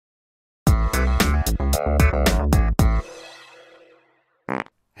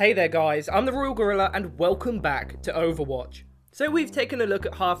Hey there guys, I'm TheRoyalGorilla and welcome back to Overwatch. So we've taken a look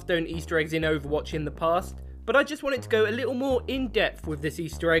at Hearthstone Easter eggs in Overwatch in the past, but I just wanted to go a little more in depth with this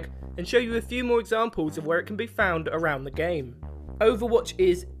Easter egg and show you a few more examples of where it can be found around the game. Overwatch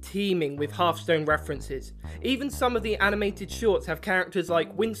is teeming with Hearthstone references. Even some of the animated shorts have characters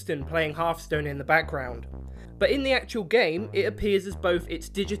like Winston playing Hearthstone in the background. But in the actual game, it appears as both its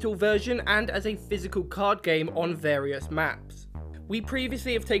digital version and as a physical card game on various maps. We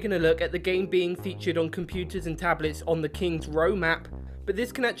previously have taken a look at the game being featured on computers and tablets on the King's Row map, but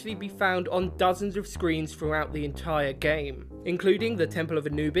this can actually be found on dozens of screens throughout the entire game, including the Temple of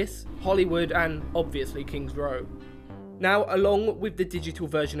Anubis, Hollywood and obviously King's Row. Now, along with the digital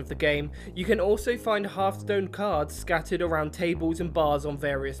version of the game, you can also find Hearthstone cards scattered around tables and bars on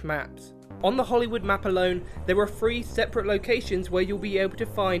various maps. On the Hollywood map alone, there are 3 separate locations where you'll be able to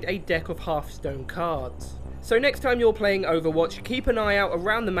find a deck of Hearthstone cards. So next time you're playing Overwatch, keep an eye out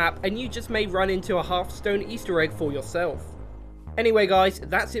around the map and you just may run into a Hearthstone Easter egg for yourself. Anyway guys,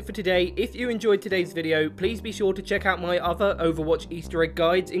 that's it for today. If you enjoyed today's video, please be sure to check out my other Overwatch Easter egg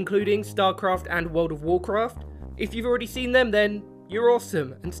guides, including StarCraft and World of Warcraft. If you've already seen them, then you're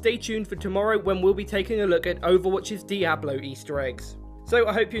awesome, and stay tuned for tomorrow when we'll be taking a look at Overwatch's Diablo Easter eggs. So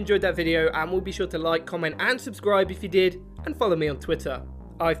I hope you enjoyed that video, and we'll be sure to like, comment and subscribe if you did, and follow me on Twitter.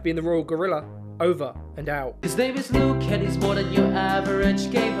 I've been TheRoyalGorilla, over and out. His name is Luke and he's more than your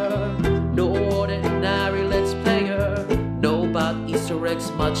average gamer. No ordinary let's player. Know about Easter eggs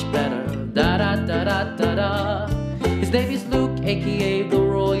much better. Da da da da da da. His name is Luke, aka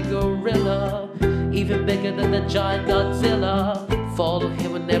TheRoyalGorilla. Even bigger than the giant Godzilla. Follow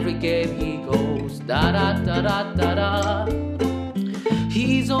him in every game he goes. Da da da da da da.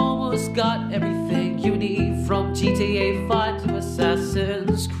 He's almost got everything you need, from GTA 5 to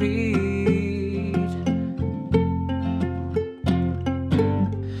Assassin's Creed.